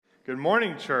Good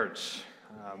morning, church.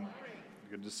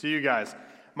 Good to see you guys.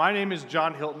 My name is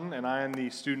John Hilton, and I am the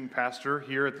student pastor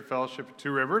here at the Fellowship of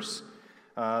Two Rivers.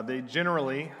 They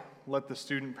generally let the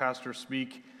student pastor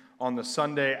speak on the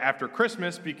Sunday after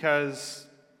Christmas because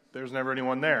there's never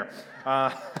anyone there.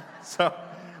 So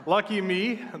lucky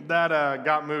me, that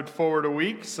got moved forward a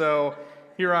week. So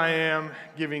here I am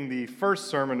giving the first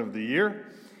sermon of the year.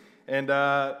 And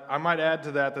I might add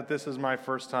to that this is my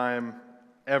first time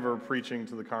ever preaching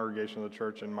to the congregation of the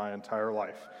church in my entire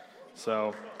life.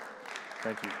 So,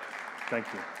 thank you.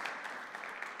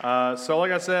 So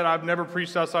like I said, I've never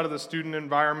preached outside of the student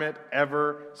environment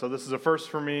ever, so this is a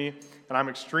first for me, and I'm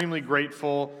extremely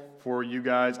grateful for you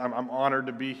guys. I'm honored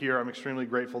to be here. I'm extremely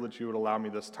grateful that you would allow me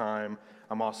this time.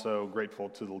 I'm also grateful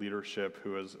to the leadership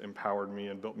who has empowered me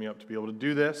and built me up to be able to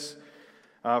do this.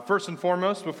 First and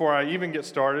foremost, before I even get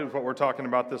started with what we're talking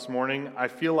about this morning, I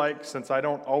feel like since I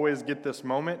don't always get this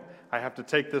moment, I have to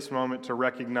take this moment to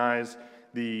recognize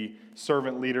the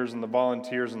servant leaders and the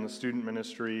volunteers in the student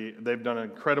ministry. They've done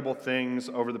incredible things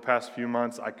over the past few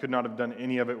months. I could not have done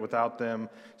any of it without them.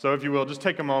 So if you will, just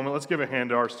take a moment. Let's give a hand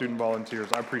to our student volunteers.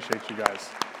 I appreciate you guys.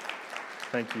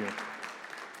 Thank you.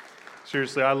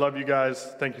 Seriously, I love you guys.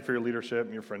 Thank you for your leadership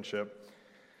and your friendship.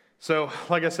 So,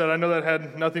 like I said, I know that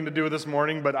had nothing to do with this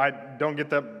morning, but I don't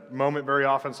get that moment very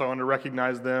often, so I want to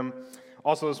recognize them.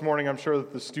 Also this morning, I'm sure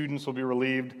that the students will be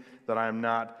relieved that I am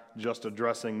not just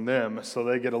addressing them, so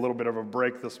they get a little bit of a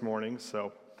break this morning.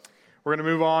 So we're going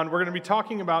to move on. We're going to be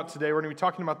talking about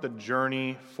the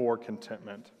journey for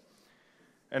contentment.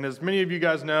 And as many of you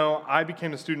guys know, I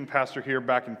became a student pastor here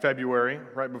back in February,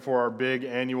 right before our big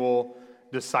annual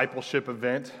discipleship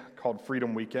event called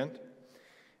Freedom Weekend.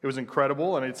 It was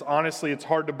incredible, and it's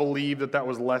hard to believe that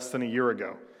was less than a year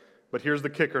ago. But here's the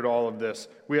kicker to all of this.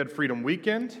 We had Freedom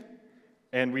Weekend,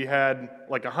 and we had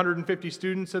like 150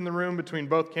 students in the room between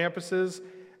both campuses,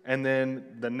 and then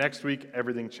the next week,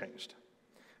 everything changed.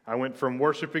 I went from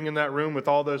worshiping in that room with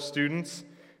all those students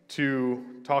to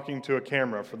talking to a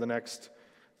camera for the next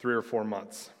 3 or 4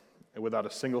 months without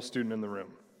a single student in the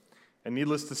room. And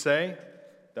needless to say,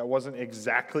 that wasn't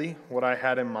exactly what I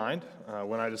had in mind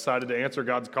when I decided to answer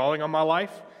God's calling on my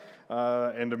life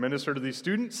and to minister to these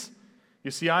students.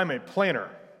 You see, I'm a planner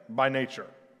by nature.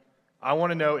 I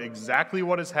want to know exactly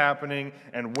what is happening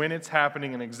and when it's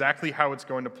happening and exactly how it's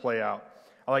going to play out.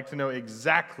 I like to know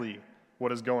exactly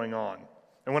what is going on.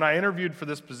 And when I interviewed for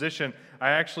this position, I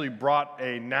actually brought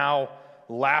a now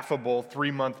laughable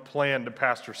 3-month plan to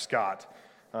Pastor Scott.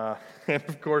 And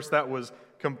of course, that was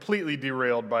completely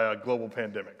derailed by a global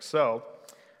pandemic. So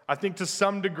I think to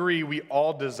some degree we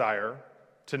all desire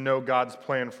to know God's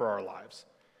plan for our lives.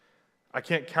 I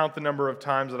can't count the number of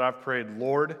times that I've prayed,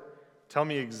 Lord, tell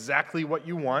me exactly what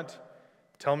you want.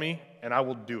 Tell me, and I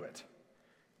will do it.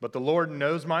 But the Lord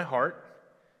knows my heart,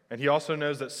 and he also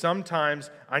knows that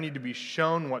sometimes I need to be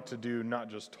shown what to do,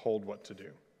 not just told what to do.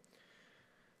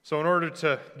 So in order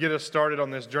to get us started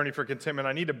on this journey for contentment,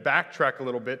 I need to backtrack a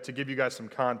little bit to give you guys some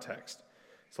context.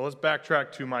 So let's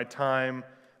backtrack to my time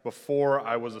before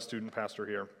I was a student pastor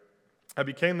here. I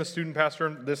became the student pastor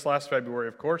this last February,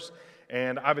 of course,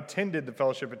 and I've attended the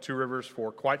Fellowship at Two Rivers for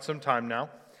quite some time now.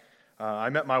 I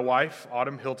met my wife,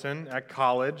 John Hilton, at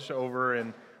college over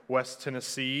in West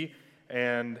Tennessee,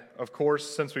 and of course,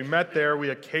 since we met there, we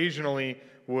occasionally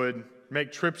would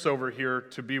make trips over here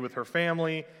to be with her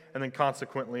family, and then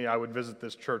consequently, I would visit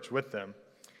this church with them.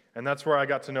 And that's where I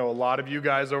got to know a lot of you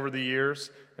guys over the years.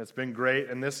 It's been great.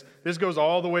 And this goes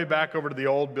all the way back over to the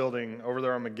old building over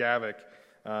there on McGavick.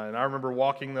 And I remember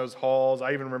walking those halls.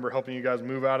 I even remember helping you guys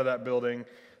move out of that building.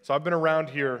 So I've been around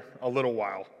here a little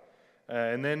while.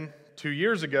 And then 2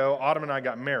 years ago, Autumn and I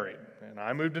got married. And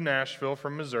I moved to Nashville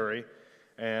from Missouri.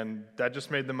 And that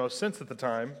just made the most sense at the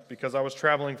time because I was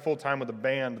traveling full-time with a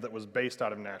band that was based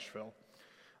out of Nashville.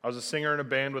 I was a singer in a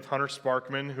band with Hunter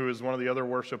Sparkman, who is one of the other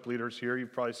worship leaders here.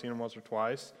 You've probably seen him once or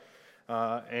twice.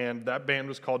 And that band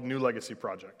was called New Legacy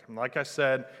Project. And like I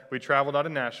said, we traveled out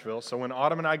of Nashville. So when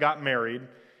Autumn and I got married,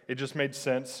 it just made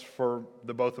sense for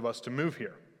the both of us to move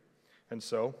here. And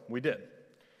so we did.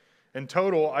 In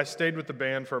total, I stayed with the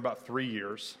band for about 3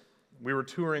 years. We were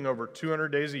touring over 200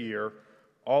 days a year,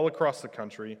 all across the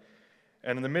country.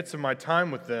 And in the midst of my time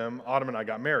with them, Autumn and I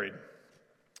got married.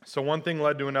 So one thing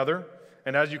led to another.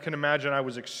 And as you can imagine, I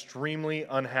was extremely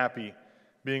unhappy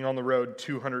being on the road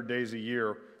 200 days a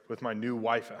year with my new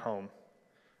wife at home.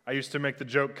 I used to make the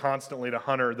joke constantly to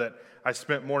Hunter that I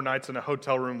spent more nights in a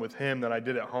hotel room with him than I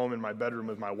did at home in my bedroom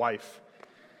with my wife.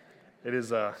 It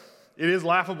is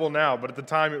laughable now, but at the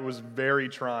time it was very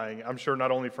trying. I'm sure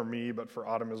not only for me, but for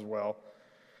Autumn as well.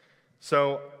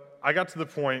 So I got to the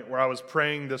point where I was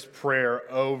praying this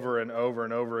prayer over and over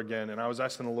and over again, and I was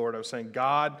asking the Lord, I was saying,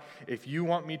 God, if you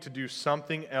want me to do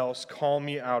something else, call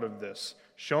me out of this.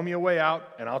 Show me a way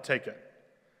out, and I'll take it.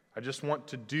 I just want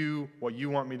to do what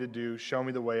you want me to do. Show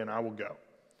me the way, and I will go.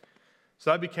 So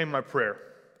that became my prayer.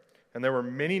 And there were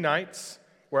many nights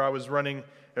where I was running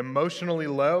emotionally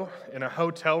low in a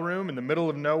hotel room in the middle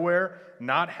of nowhere,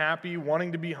 not happy,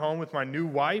 wanting to be home with my new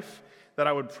wife, that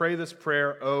I would pray this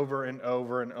prayer over and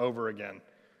over and over again.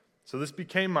 So this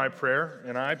became my prayer,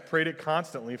 and I prayed it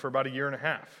constantly for about 1.5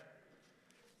 years,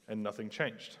 and nothing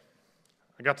changed.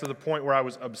 I got to the point where I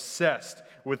was obsessed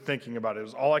with thinking about it. It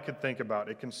was all I could think about.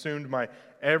 It consumed my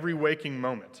every waking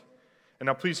moment. And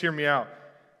now please hear me out.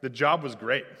 The job was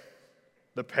great.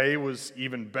 The pay was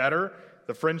even better.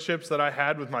 The friendships that I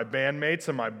had with my bandmates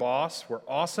and my boss were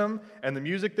awesome, and the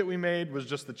music that we made was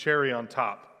just the cherry on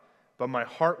top. But my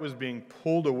heart was being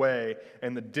pulled away,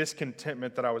 and the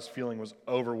discontentment that I was feeling was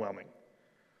overwhelming.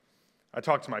 I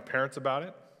talked to my parents about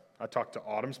it. I talked to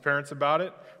Autumn's parents about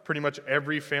it. Pretty much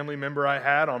every family member I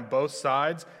had on both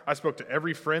sides. I spoke to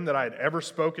every friend that I had ever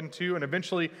spoken to, and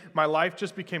eventually my life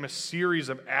just became a series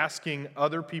of asking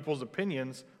other people's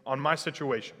opinions on my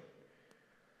situation.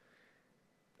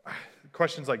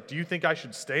 Questions like, do you think I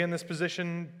should stay in this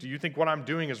position? Do you think what I'm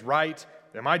doing is right?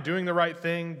 Am I doing the right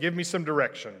thing? Give me some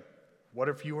direction. What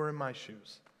if you were in my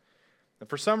shoes? And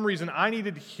for some reason, I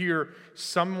needed to hear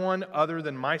someone other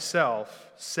than myself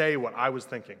say what I was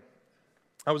thinking.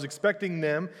 I was expecting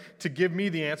them to give me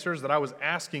the answers that I was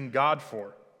asking God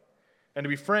for. And to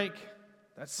be frank,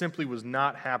 that simply was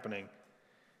not happening.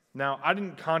 Now, I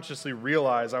didn't consciously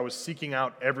realize I was seeking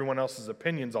out everyone else's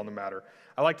opinions on the matter.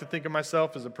 I like to think of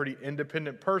myself as a pretty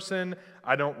independent person.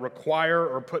 I don't require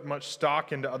or put much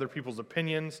stock into other people's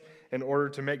opinions in order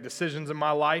to make decisions in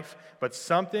my life. But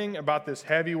something about this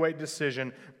heavyweight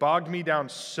decision bogged me down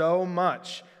so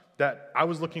much that I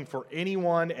was looking for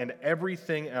anyone and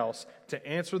everything else to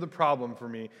answer the problem for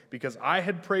me because I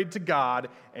had prayed to God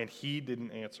and He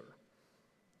didn't answer.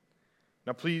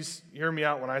 Now, please hear me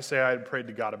out when I say I had prayed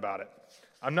to God about it.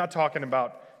 I'm not talking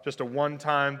about just a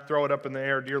one-time, throw it up in the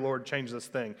air, dear Lord, change this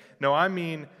thing. No, I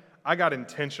mean, I got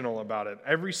intentional about it.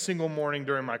 Every single morning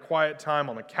during my quiet time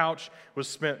on the couch was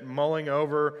spent mulling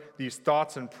over these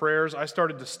thoughts and prayers. I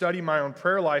started to study my own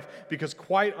prayer life because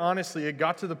quite honestly, it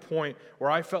got to the point where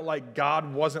I felt like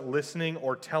God wasn't listening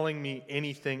or telling me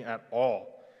anything at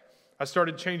all. I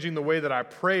started changing the way that I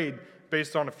prayed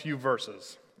based on a few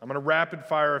verses. I'm going to rapid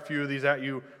fire a few of these at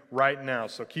you right now,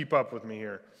 so keep up with me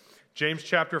here. James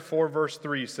chapter 4, verse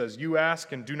 3 says, "You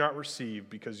ask and do not receive,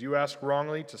 because you ask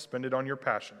wrongly to spend it on your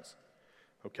passions."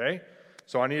 Okay?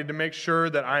 So I needed to make sure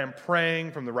that I am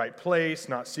praying from the right place,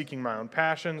 not seeking my own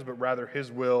passions, but rather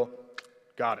His will.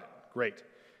 Got it. Great.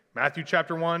 Matthew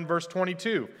chapter 1, verse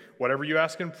 22. "Whatever you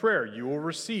ask in prayer, you will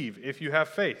receive if you have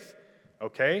faith."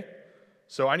 Okay?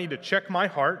 So I need to check my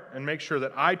heart and make sure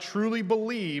that I truly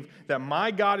believe that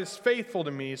my God is faithful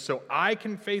to me so I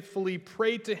can faithfully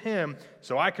pray to Him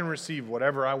so I can receive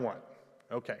whatever I want.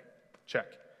 Okay, check.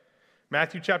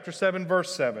 Matthew chapter 7,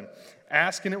 verse 7.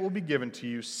 "Ask and it will be given to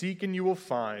you. Seek and you will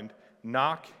find.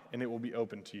 Knock and it will be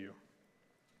opened to you."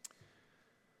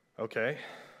 Okay,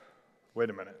 wait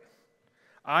a minute.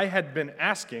 I had been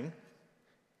asking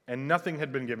and nothing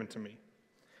had been given to me.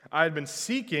 I had been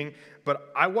seeking,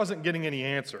 but I wasn't getting any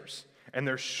answers, and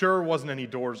there sure wasn't any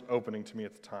doors opening to me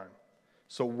at the time.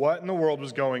 So what in the world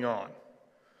was going on?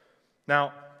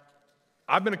 Now,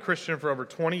 I've been a Christian for over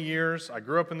 20 years. I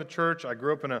grew up in the church. I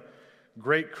grew up in a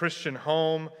great Christian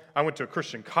home. I went to a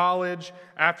Christian college.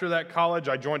 After that college,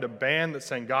 I joined a band that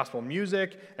sang gospel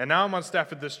music, and now I'm on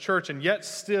staff at this church, and yet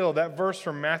still, that verse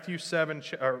from Matthew 7,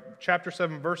 chapter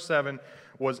 7, verse 7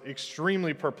 was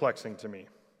extremely perplexing to me.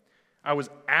 I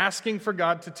was asking for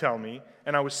God to tell me,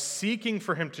 and I was seeking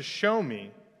for Him to show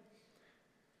me,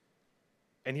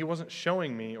 and He wasn't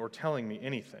showing me or telling me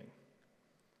anything.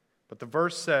 But the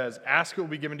verse says, "Ask, it will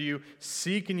be given to you.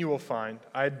 Seek, and you will find."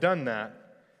 I had done that,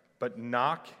 but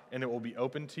knock, and it will be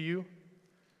open to you.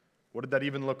 What did that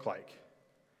even look like?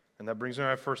 And that brings me to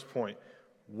my first point.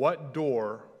 What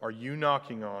door are you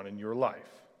knocking on in your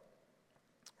life?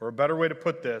 Or a better way to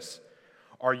put this,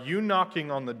 are you knocking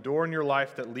on the door in your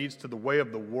life that leads to the way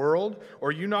of the world, or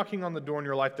are you knocking on the door in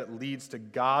your life that leads to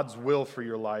God's will for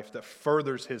your life that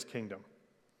furthers His kingdom?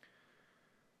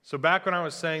 So back when I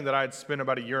was saying that I had spent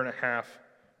about 1.5 years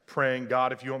praying,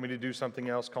 "God, if you want me to do something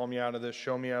else, call me out of this,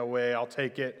 show me a way, I'll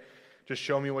take it, just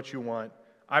show me what you want."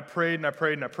 I prayed and I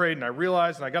prayed and I prayed and I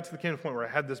realized, and I got to the point where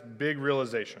I had this big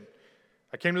realization.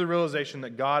 I came to the realization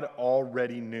that God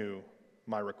already knew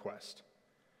my request.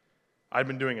 I'd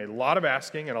been doing a lot of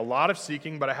asking and a lot of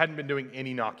seeking, but I hadn't been doing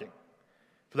any knocking.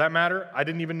 For that matter, I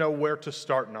didn't even know where to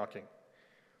start knocking.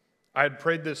 I had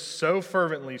prayed this so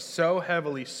fervently, so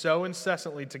heavily, so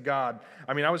incessantly to God.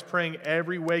 I mean, I was praying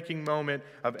every waking moment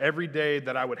of every day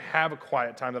that I would have a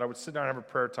quiet time, that I would sit down and have a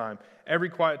prayer time. Every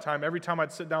quiet time, every time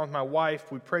I'd sit down with my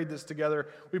wife, we prayed this together.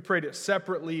 We prayed it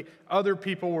separately. Other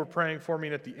people were praying for me,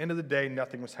 and at the end of the day,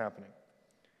 nothing was happening.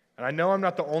 And I know I'm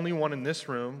not the only one in this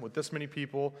room with this many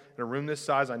people, in a room this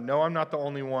size. I know I'm not the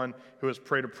only one who has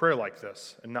prayed a prayer like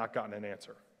this and not gotten an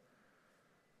answer.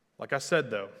 Like I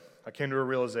said, though, I came to a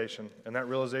realization, and that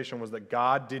realization was that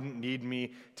God didn't need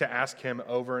me to ask him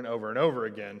over and over and over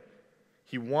again.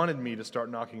 He wanted me to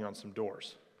start knocking on some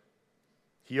doors.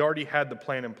 He already had the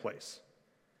plan in place.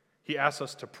 He asked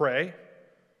us to pray,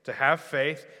 to have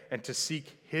faith, and to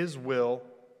seek his will,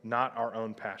 not our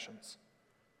own passions.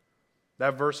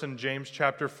 That verse in James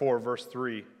chapter 4, verse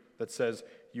 3, that says,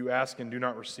 "You ask and do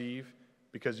not receive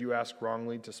because you ask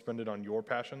wrongly to spend it on your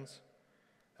passions,"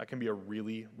 that can be a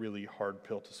really, really hard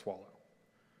pill to swallow.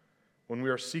 When we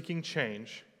are seeking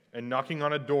change and knocking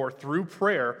on a door through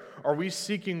prayer, are we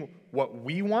seeking what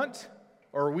we want,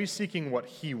 or are we seeking what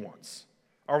he wants?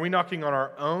 Are we knocking on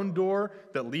our own door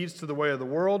that leads to the way of the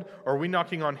world, or are we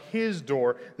knocking on his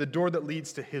door, the door that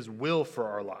leads to his will for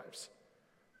our lives?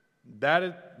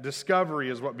 That discovery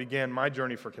is what began my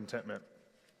journey for contentment.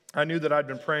 I knew that I'd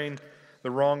been praying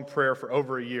the wrong prayer for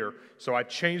over a year, so I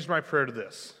changed my prayer to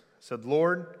this. I said,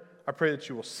 "Lord, I pray that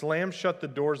you will slam shut the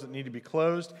doors that need to be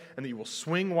closed and that you will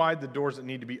swing wide the doors that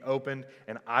need to be opened,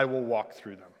 and I will walk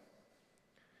through them."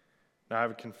 Now, I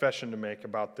have a confession to make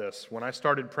about this. When I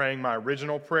started praying my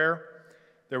original prayer,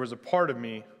 there was a part of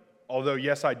me, although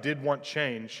yes, I did want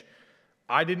change,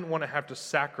 I didn't want to have to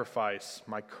sacrifice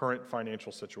my current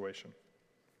financial situation.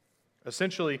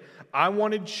 Essentially, I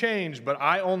wanted change, but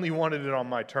I only wanted it on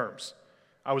my terms.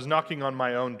 I was knocking on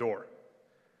my own door.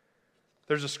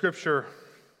 There's a scripture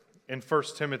in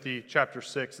 1 Timothy chapter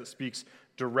 6 that speaks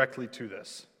directly to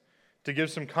this. To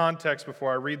give some context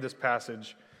before I read this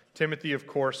passage, Timothy, of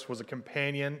course, was a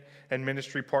companion and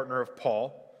ministry partner of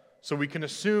Paul. So we can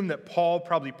assume that Paul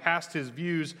probably passed his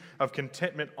views of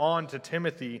contentment on to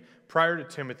Timothy prior to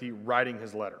Timothy writing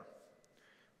his letter.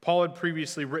 Paul had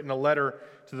previously written a letter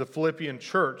to the Philippian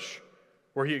church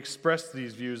where he expressed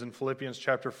these views in Philippians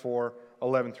chapter 4,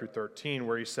 11 through 13,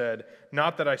 where he said,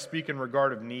 "Not that I speak in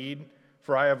regard of need,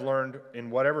 for I have learned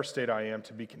in whatever state I am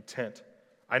to be content.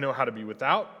 I know how to be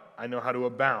without, I know how to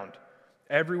abound.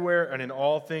 Everywhere and in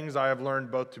all things I have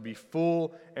learned both to be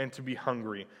full and to be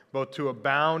hungry, both to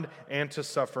abound and to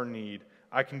suffer need.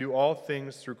 I can do all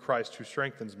things through Christ who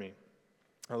strengthens me."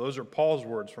 Now, those are Paul's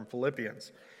words from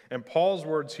Philippians. And Paul's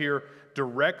words here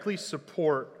directly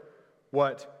support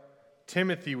what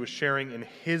Timothy was sharing in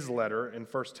his letter in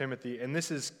 1 Timothy, and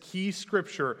this is key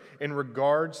scripture in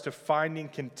regards to finding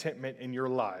contentment in your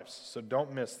lives. So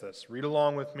don't miss this. Read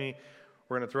along with me.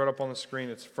 We're going to throw it up on the screen.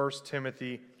 It's 1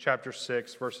 Timothy chapter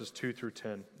 6, verses 2 through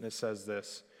 10. And it says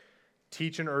this: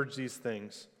 "Teach and urge these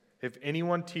things. If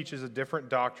anyone teaches a different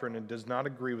doctrine and does not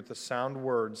agree with the sound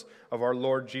words of our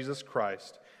Lord Jesus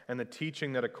Christ and the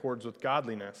teaching that accords with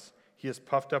godliness, he is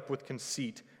puffed up with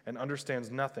conceit and understands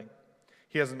nothing.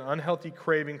 He has an unhealthy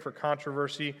craving for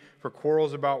controversy, for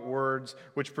quarrels about words,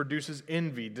 which produces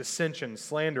envy, dissension,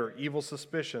 slander, evil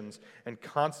suspicions, and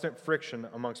constant friction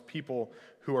amongst people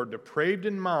who are depraved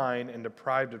in mind and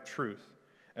deprived of truth,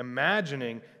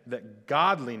 imagining that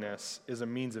godliness is a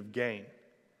means of gain.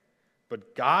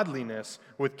 But godliness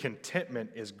with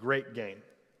contentment is great gain.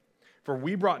 For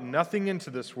we brought nothing into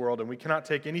this world, and we cannot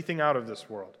take anything out of this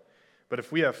world. But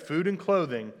if we have food and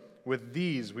clothing, with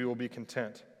these we will be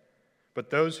content. But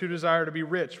those who desire to be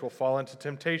rich will fall into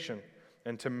temptation,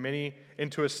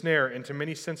 into a snare, into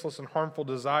many senseless and harmful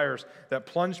desires that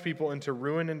plunge people into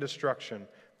ruin and destruction.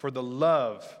 For the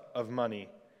love of money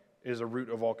is a root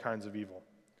of all kinds of evil.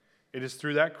 It is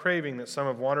through that craving that some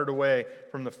have wandered away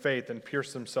from the faith and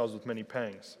pierced themselves with many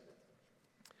pangs."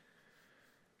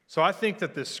 So I think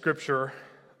that this scripture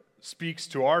speaks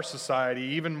to our society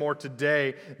even more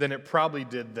today than it probably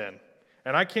did then.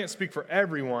 And I can't speak for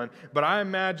everyone, but I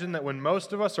imagine that when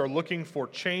most of us are looking for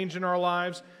change in our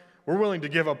lives, we're willing to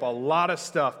give up a lot of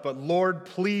stuff, but Lord,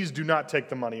 please do not take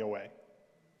the money away.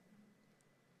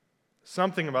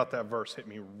 Something about that verse hit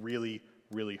me really,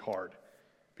 really hard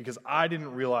because I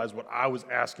didn't realize what I was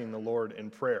asking the Lord in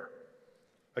prayer.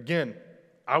 Again,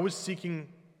 I was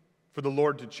seeking for the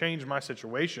Lord to change my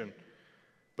situation,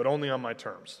 but only on my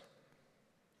terms.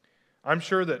 I'm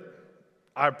sure that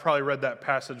I've probably read that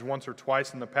passage once or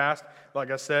twice in the past.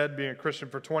 Like I said, being a Christian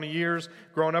for 20 years,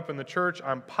 growing up in the church,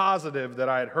 I'm positive that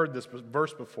I had heard this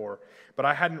verse before, but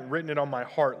I hadn't written it on my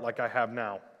heart like I have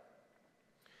now.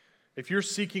 If you're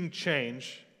seeking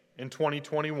change in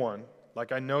 2021,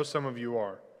 like I know some of you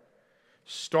are,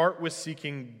 start with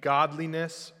seeking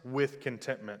godliness with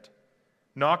contentment.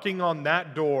 Knocking on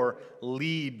that door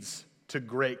leads to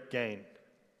great gain.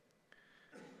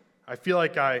 I feel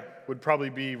like I would probably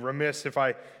be remiss if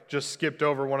I just skipped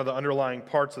over one of the underlying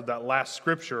parts of that last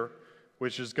scripture,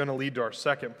 which is going to lead to our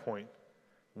second point.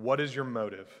 What is your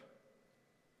motive?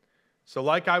 So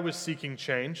like I was seeking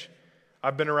change,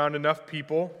 I've been around enough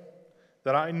people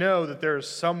that I know that there is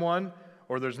someone,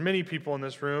 or there's many people in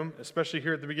this room, especially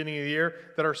here at the beginning of the year,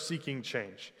 that are seeking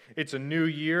change. It's a new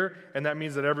year, and that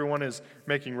means that everyone is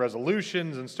making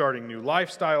resolutions and starting new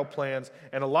lifestyle plans,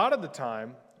 and a lot of the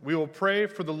time, we will pray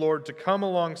for the Lord to come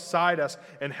alongside us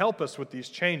and help us with these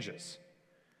changes.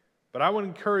 But I would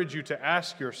encourage you to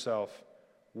ask yourself,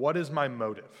 what is my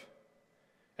motive?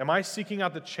 Am I seeking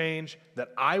out the change that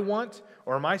I want,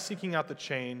 or am I seeking out the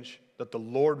change that the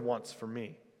Lord wants for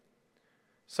me?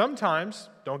 Sometimes,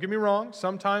 don't get me wrong,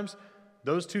 sometimes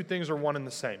those two things are one and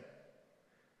the same.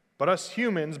 But us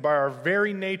humans, by our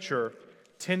very nature,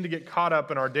 tend to get caught up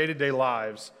in our day-to-day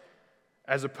lives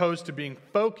as opposed to being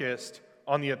focused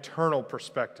on the eternal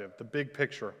perspective, the big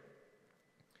picture.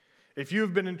 If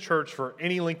you've been in church for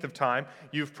any length of time,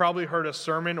 you've probably heard a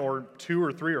sermon or 2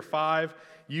 or 3 or 5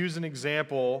 use an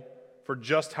example for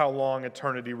just how long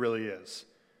eternity really is.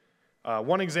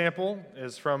 One example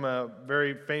is from a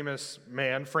very famous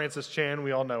man, Francis Chan.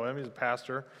 We all know him. He's a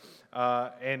pastor.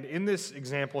 And in this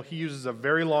example, he uses a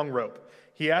very long rope.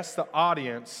 He asks the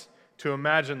audience to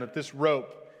imagine that this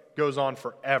rope goes on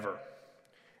forever.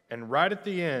 And right at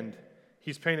the end,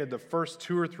 he's painted the first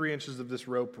 2 or 3 inches of this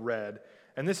rope red.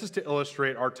 And this is to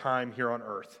illustrate our time here on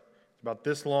earth. It's about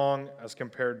this long as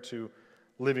compared to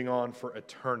living on for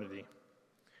eternity.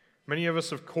 Many of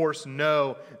us, of course,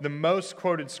 know the most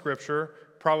quoted scripture,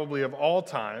 probably of all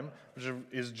time, which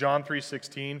is John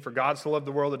 3:16. For God so loved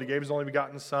the world that he gave his only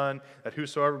begotten Son, that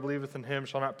whosoever believeth in him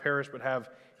shall not perish but have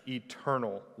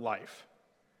eternal life.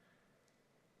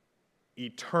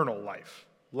 Eternal life.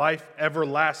 Life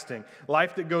everlasting.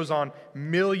 Life that goes on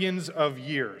millions of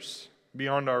years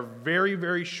beyond our very,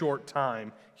 very short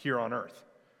time here on earth.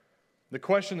 The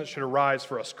question that should arise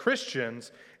for us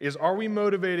Christians is, are we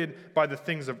motivated by the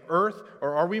things of earth,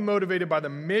 or are we motivated by the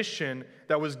mission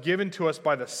that was given to us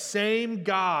by the same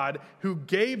God who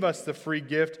gave us the free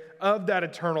gift of that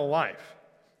eternal life?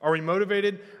 Are we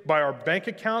motivated by our bank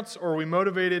accounts, or are we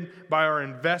motivated by our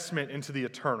investment into the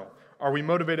eternal? Are we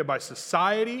motivated by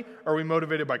society, or are we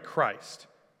motivated by Christ,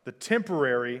 the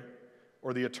temporary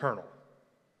or the eternal?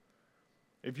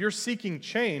 If you're seeking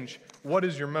change, what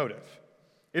is your motive?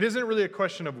 It isn't really a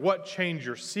question of what change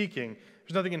you're seeking.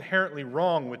 There's nothing inherently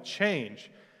wrong with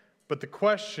change, but the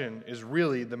question is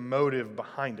really the motive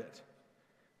behind it.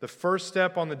 The first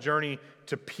step on the journey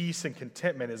to peace and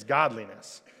contentment is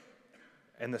godliness,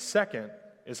 and the second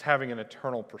is having an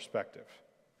eternal perspective.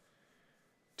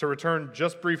 To return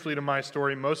just briefly to my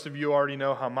story, most of you already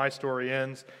know how my story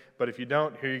ends, but if you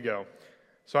don't, here you go.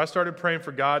 So I started praying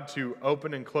for God to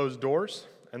open and close doors,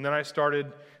 and then I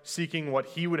started seeking what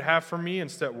he would have for me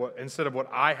instead of what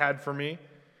I had for me.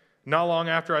 Not long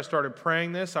after I started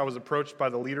praying this, I was approached by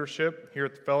the leadership here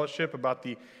at the fellowship about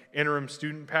the interim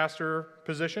student pastor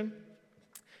position.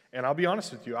 And I'll be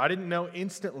honest with you, I didn't know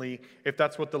instantly if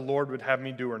that's what the Lord would have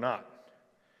me do or not.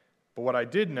 But what I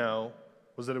did know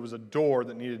was that it was a door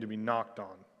that needed to be knocked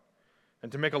on.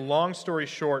 And to make a long story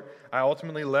short, I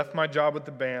ultimately left my job with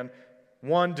the band,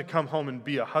 one, to come home and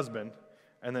be a husband,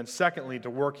 and then secondly, to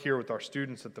work here with our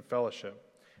students at the fellowship.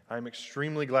 I'm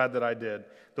extremely glad that I did.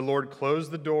 The Lord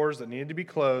closed the doors that needed to be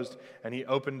closed, and he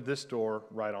opened this door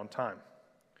right on time.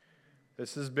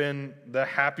 This has been the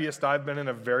happiest I've been in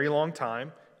a very long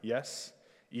time. Yes,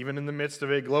 even in the midst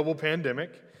of a global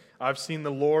pandemic. I've seen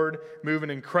the Lord move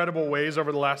in incredible ways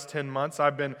over the last 10 months.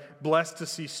 I've been blessed to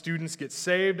see students get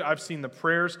saved. I've seen the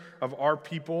prayers of our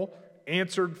people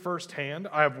answered firsthand.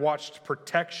 I have watched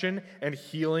protection and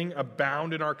healing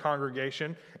abound in our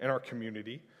congregation and our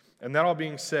community. And that all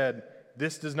being said,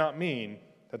 this does not mean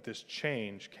that this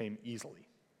change came easily.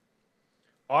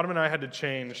 Autumn and I had to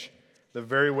change the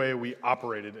very way we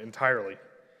operated entirely.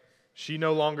 She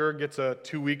no longer gets a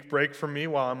 2-week break from me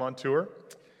while I'm on tour,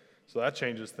 so that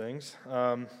changes things.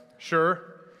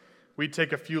 Sure, we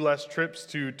take a few less trips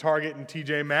to Target and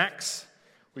TJ Maxx.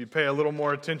 We pay a little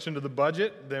more attention to the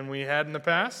budget than we had in the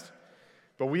past,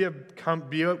 but we have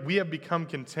become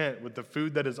content with the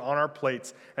food that is on our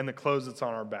plates and the clothes that's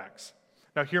on our backs.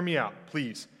 Now hear me out,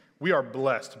 please. We are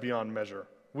blessed beyond measure.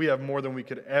 We have more than we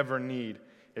could ever need.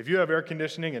 If you have air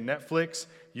conditioning and Netflix,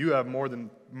 you have more than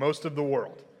most of the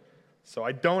world. So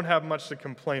I don't have much to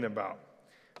complain about.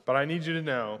 But I need you to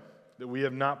know that we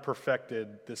have not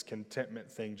perfected this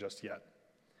contentment thing just yet.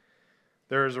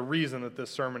 There is a reason that this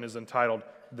sermon is entitled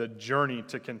The Journey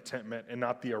to Contentment and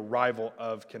not The Arrival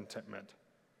of Contentment.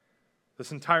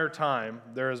 This entire time,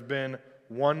 there has been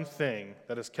one thing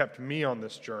that has kept me on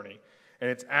this journey, and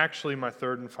it's actually my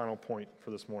third and final point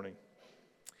for this morning.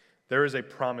 There is a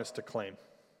promise to claim.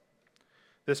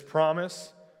 This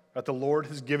promise that the Lord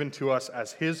has given to us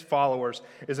as His followers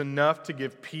is enough to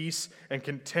give peace and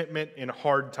contentment in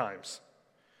hard times.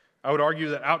 I would argue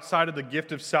that outside of the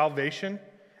gift of salvation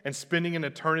and spending an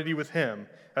eternity with Him,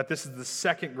 that this is the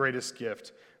second greatest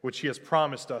gift which He has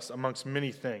promised us amongst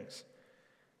many things.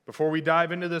 Before we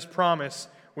dive into this promise,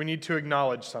 we need to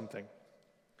acknowledge something.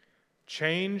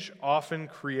 Change often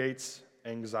creates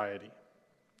anxiety.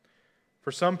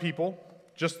 For some people,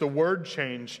 just the word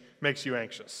change makes you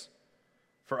anxious.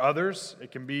 For others,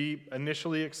 it can be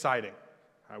initially exciting.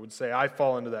 I would say I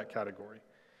fall into that category.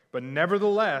 But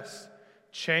nevertheless,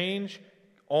 change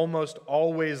almost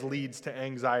always leads to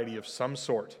anxiety of some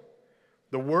sort.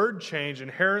 The word change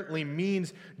inherently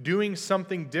means doing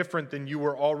something different than you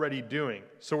were already doing.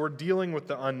 So we're dealing with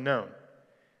the unknown.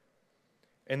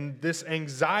 And this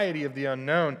anxiety of the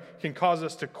unknown can cause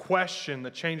us to question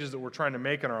the changes that we're trying to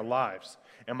make in our lives.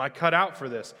 Am I cut out for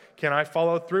this? Can I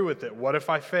follow through with it? What if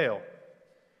I fail?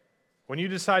 When you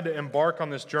decide to embark on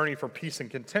this journey for peace and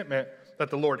contentment that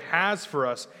the Lord has for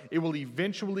us, it will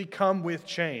eventually come with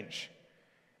change.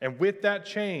 And with that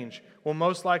change will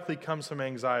most likely come some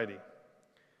anxiety.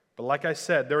 But like I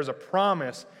said, there is a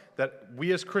promise that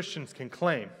we as Christians can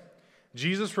claim.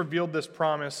 Jesus revealed this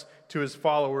promise to His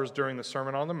followers during the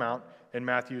Sermon on the Mount in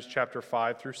Matthew chapter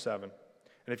 5 through 7.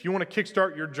 And if you want to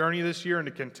kickstart your journey this year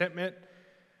into contentment,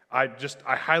 I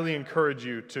highly encourage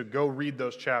you to go read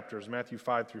those chapters, Matthew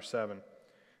 5 through 7.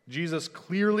 Jesus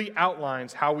clearly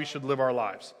outlines how we should live our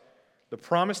lives. The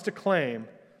promise to claim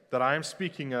that I am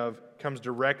speaking of comes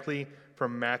directly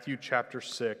from Matthew chapter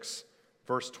 6,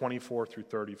 verse 24 through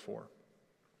 34,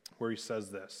 where He says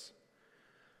this: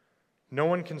 "No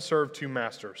one can serve two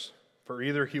masters, for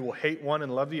either he will hate one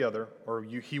and love the other, or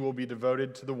he will be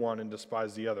devoted to the one and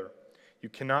despise the other. You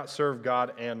cannot serve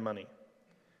God and money.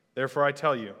 Therefore I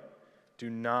tell you, do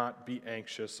not be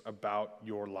anxious about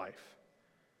your life,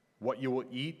 what you will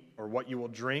eat or what you will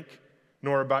drink,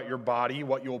 nor about your body,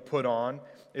 what you will put on.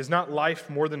 Is not life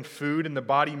more than food and the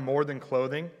body more than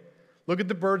clothing? Look at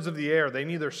the birds of the air. They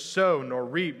neither sow nor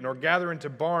reap nor gather into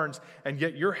barns, and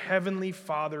yet your heavenly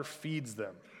Father feeds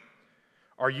them.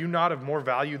 Are you not of more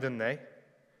value than they?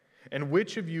 And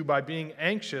which of you, by being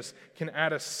anxious, can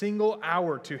add a single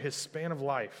hour to his span of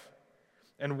life?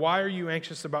 And why are you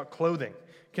anxious about clothing?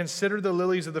 Consider the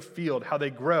lilies of the field, how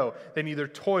they grow. They neither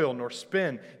toil nor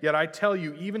spin. Yet I tell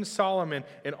you, even Solomon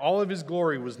in all of his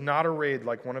glory was not arrayed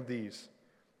like one of these.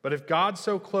 But if God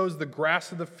so clothes the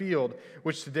grass of the field,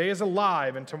 which today is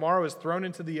alive and tomorrow is thrown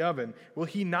into the oven, will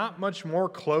He not much more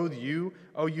clothe you,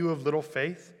 O you of little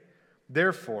faith?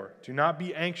 Therefore, do not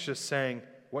be anxious, saying,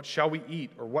 what shall we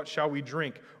eat, or what shall we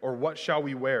drink, or what shall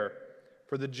we wear?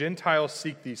 For the Gentiles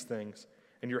seek these things,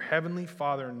 and your heavenly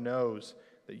Father knows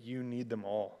that you need them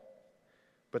all.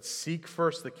 But seek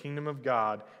first the kingdom of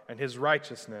God and His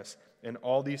righteousness, and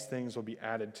all these things will be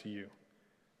added to you.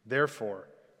 Therefore,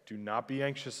 do not be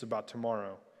anxious about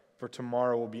tomorrow, for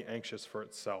tomorrow will be anxious for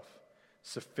itself.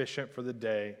 Sufficient for the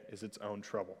day is its own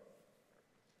trouble.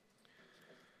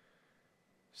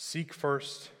 Seek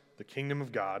first the kingdom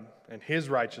of God and His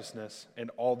righteousness, and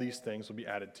all these things will be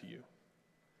added to you.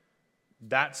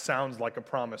 That sounds like a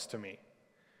promise to me.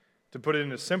 To put it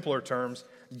into simpler terms,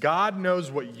 God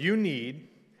knows what you need,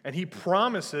 and He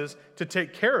promises to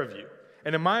take care of you.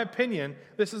 And in my opinion,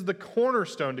 this is the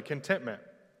cornerstone to contentment.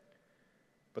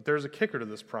 But there's a kicker to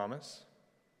this promise,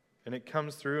 and it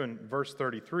comes through in verse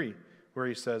 33, where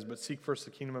He says, but seek first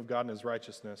the kingdom of God and His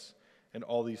righteousness, and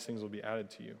all these things will be added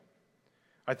to you.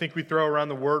 I think we throw around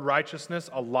the word righteousness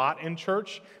a lot in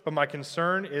church, but my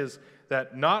concern is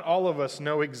that not all of us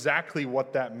know exactly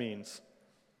what that means.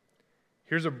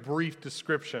 Here's a brief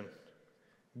description.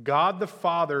 God the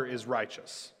Father is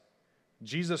righteous.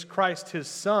 Jesus Christ, His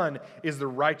Son, is the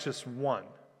righteous one.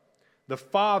 The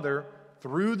Father,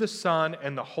 through the Son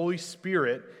and the Holy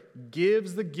Spirit,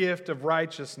 gives the gift of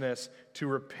righteousness to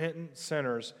repentant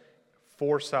sinners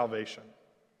for salvation.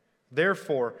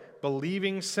 Therefore,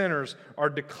 believing sinners are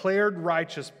declared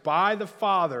righteous by the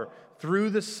Father through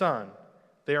the Son.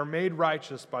 They are made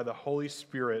righteous by the Holy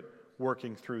Spirit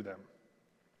working through them.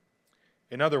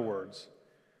 In other words,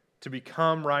 to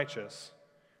become righteous,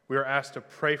 we are asked to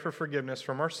pray for forgiveness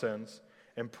from our sins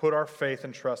and put our faith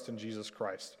and trust in Jesus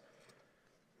Christ.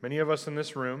 Many of us in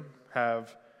this room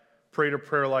have prayed a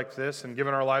prayer like this and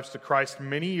given our lives to Christ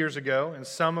many years ago, and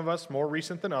some of us more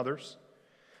recent than others.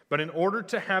 But in order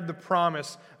to have the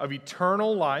promise of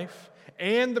eternal life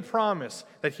and the promise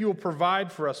that He will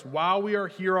provide for us while we are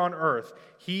here on earth,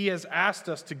 He has asked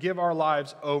us to give our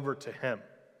lives over to Him.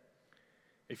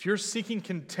 If you're seeking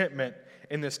contentment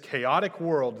in this chaotic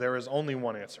world, there is only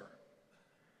one answer.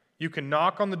 You can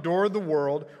knock on the door of the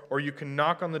world, or you can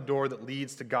knock on the door that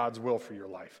leads to God's will for your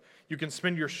life. You can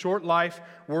spend your short life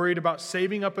worried about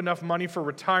saving up enough money for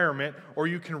retirement, or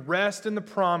you can rest in the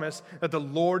promise that the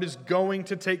Lord is going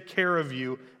to take care of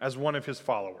you as one of His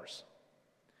followers.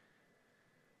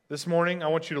 This morning, I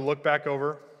want you to look back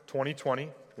over 2020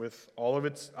 with all of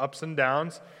its ups and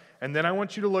downs, and then I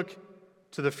want you to look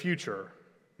to the future,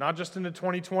 not just into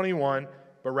 2021,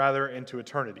 but rather into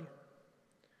eternity.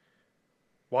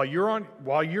 While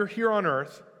you're here on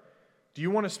earth, do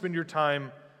you want to spend your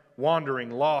time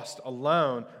wandering, lost,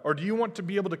 alone? Or do you want to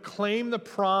be able to claim the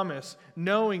promise,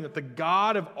 knowing that the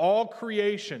God of all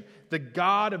creation, the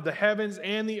God of the heavens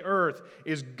and the earth,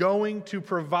 is going to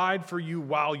provide for you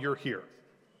while you're here?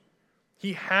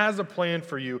 He has a plan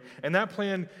for you, and that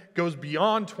plan goes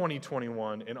beyond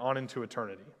 2021 and on into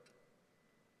eternity.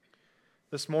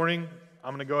 This morning,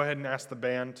 I'm going to go ahead and ask the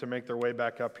band to make their way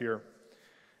back up here.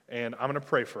 And I'm going to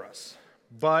pray for us.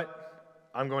 But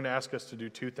I'm going to ask us to do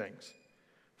two things.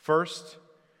 First,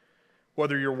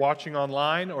 whether you're watching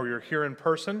online or you're here in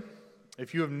person,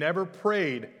 if you have never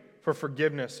prayed for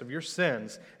forgiveness of your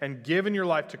sins and given your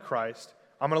life to Christ,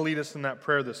 I'm going to lead us in that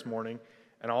prayer this morning.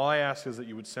 And all I ask is that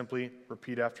you would simply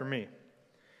repeat after me.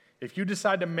 If you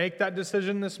decide to make that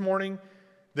decision this morning,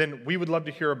 then we would love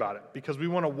to hear about it because we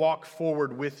want to walk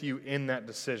forward with you in that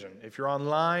decision. If you're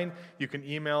online, you can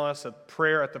email us at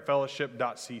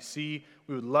prayer@thefellowship.cc.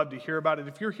 We would love to hear about it.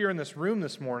 If you're here in this room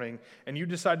this morning and you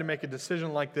decide to make a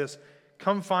decision like this,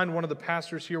 come find one of the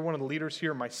pastors here, one of the leaders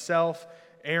here, myself,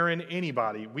 Aaron,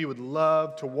 anybody. We would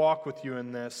love to walk with you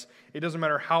in this. It doesn't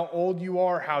matter how old you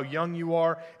are, how young you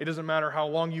are. It doesn't matter how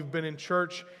long you've been in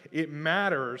church. It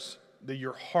matters that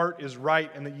your heart is right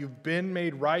and that you've been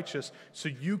made righteous so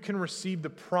you can receive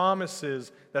the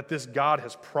promises that this God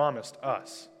has promised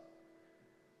us.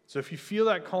 So if you feel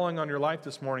that calling on your life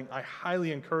this morning, I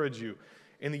highly encourage you,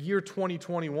 in the year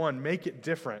 2021, make it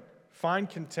different. Find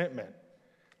contentment.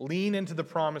 Lean into the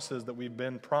promises that we've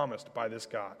been promised by this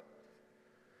God.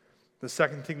 The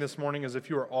second thing this morning is if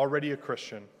you are already a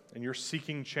Christian and you're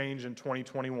seeking change in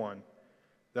 2021,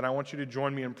 then I want you to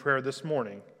join me in prayer this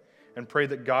morning and pray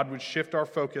that God would shift our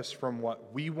focus from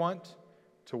what we want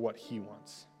to what He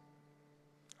wants.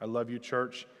 I love you,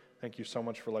 church. Thank you so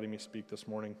much for letting me speak this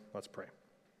morning. Let's pray.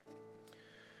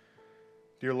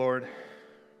 Dear Lord,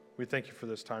 we thank you for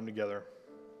this time together.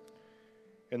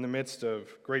 In the midst of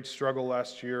great struggle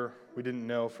last year, we didn't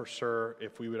know for sure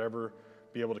if we would ever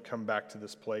be able to come back to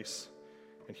this place.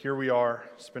 And here we are,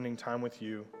 spending time with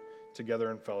you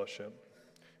together in fellowship.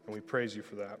 And we praise you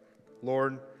for that.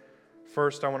 Lord,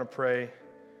 first, I want to pray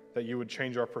that you would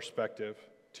change our perspective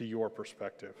to your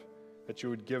perspective, that you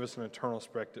would give us an eternal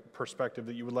perspective,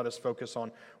 that you would let us focus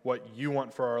on what you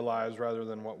want for our lives rather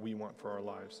than what we want for our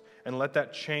lives. And let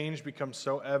that change become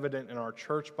so evident in our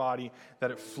church body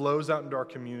that it flows out into our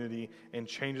community and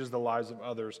changes the lives of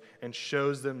others and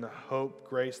shows them the hope,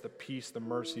 grace, the peace, the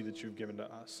mercy that you've given to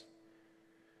us.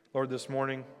 Lord, this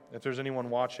morning, if there's anyone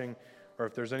watching or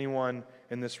if there's anyone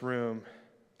in this room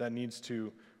that needs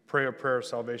to pray a prayer of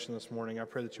salvation this morning, I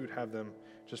pray that you would have them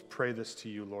just pray this to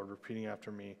you, Lord, repeating after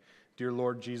me. Dear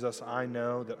Lord Jesus, I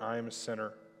know that I am a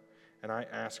sinner, and I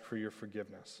ask for your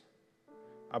forgiveness.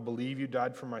 I believe you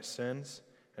died for my sins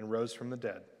and rose from the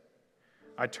dead.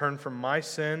 I turn from my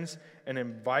sins and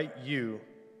invite you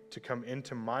to come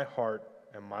into my heart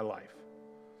and my life.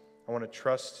 I want to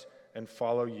trust and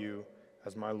follow you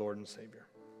as my Lord and Savior.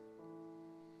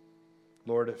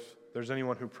 Lord, if there's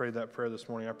anyone who prayed that prayer this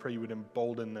morning, I pray you would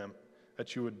embolden them,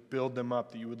 that you would build them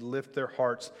up, that you would lift their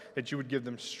hearts, that you would give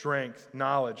them strength,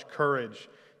 knowledge, courage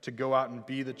to go out and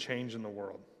be the change in the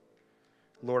world.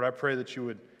 Lord, I pray that you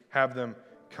would have them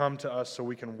come to us so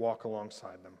we can walk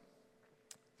alongside them.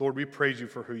 Lord, we praise you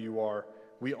for who you are.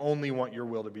 We only want your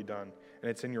will to be done,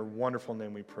 and it's in your wonderful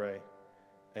name we pray.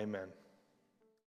 Amen.